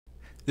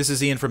This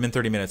is Ian from In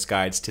 30 Minutes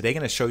Guides. Today I'm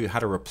going to show you how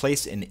to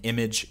replace an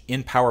image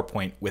in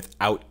PowerPoint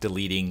without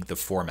deleting the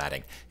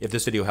formatting. If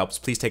this video helps,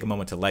 please take a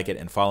moment to like it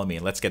and follow me,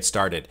 and let's get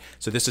started.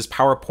 So this is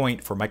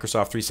PowerPoint for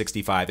Microsoft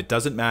 365. It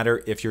doesn't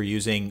matter if you're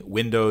using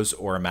Windows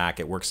or a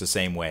Mac, it works the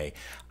same way.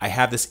 I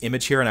have this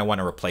image here and I want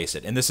to replace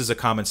it. And this is a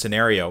common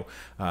scenario.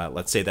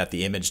 Let's say that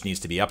the image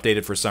needs to be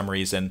updated for some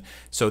reason.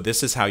 So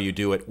this is how you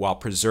do it while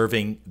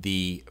preserving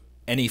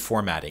any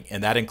formatting,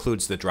 and that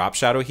includes the drop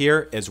shadow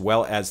here as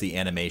well as the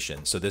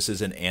animation. So this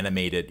is an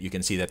animated, you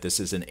can see that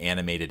this is an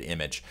animated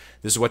image.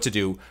 This is what to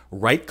do.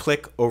 Right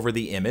click over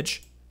the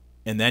image,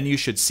 and then you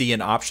should see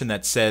an option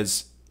that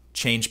says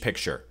change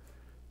picture.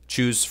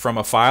 Choose from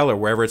a file or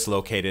wherever it's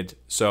located.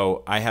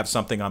 So I have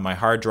something on my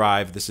hard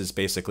drive. This is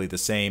basically the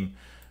same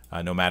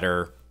no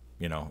matter,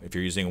 if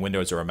you're using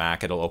Windows or a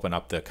Mac, it'll open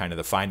up the kind of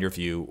the Finder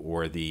view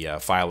or the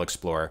File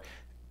Explorer.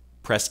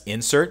 Press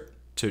Insert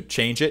to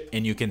change it,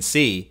 and you can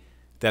see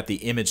that the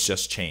image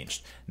just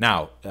changed.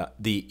 Now,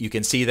 you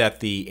can see that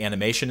the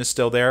animation is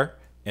still there,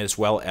 as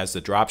well as the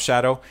drop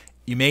shadow.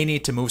 You may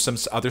need to move some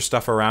other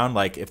stuff around,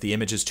 like if the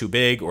image is too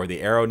big, or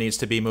the arrow needs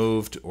to be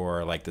moved,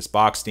 or like this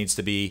box needs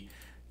to be,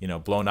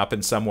 blown up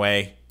in some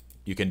way.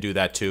 You can do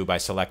that too by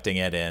selecting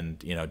it and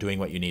doing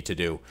what you need to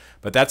do.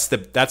 But that's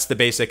the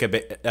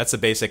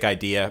basic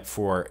idea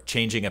for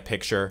changing a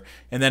picture.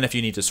 And then if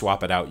you need to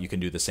swap it out, you can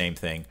do the same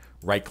thing.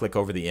 Right click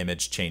over the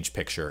image, change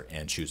picture,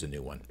 and choose a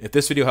new one. If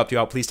this video helped you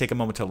out, please take a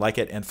moment to like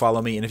it and follow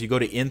me. And if you go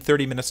to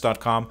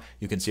in30minutes.com,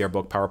 you can see our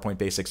book PowerPoint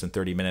Basics in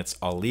 30 Minutes.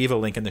 I'll leave a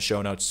link in the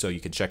show notes so you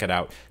can check it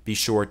out. Be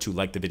sure to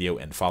like the video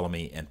and follow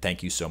me. And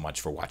thank you so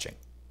much for watching.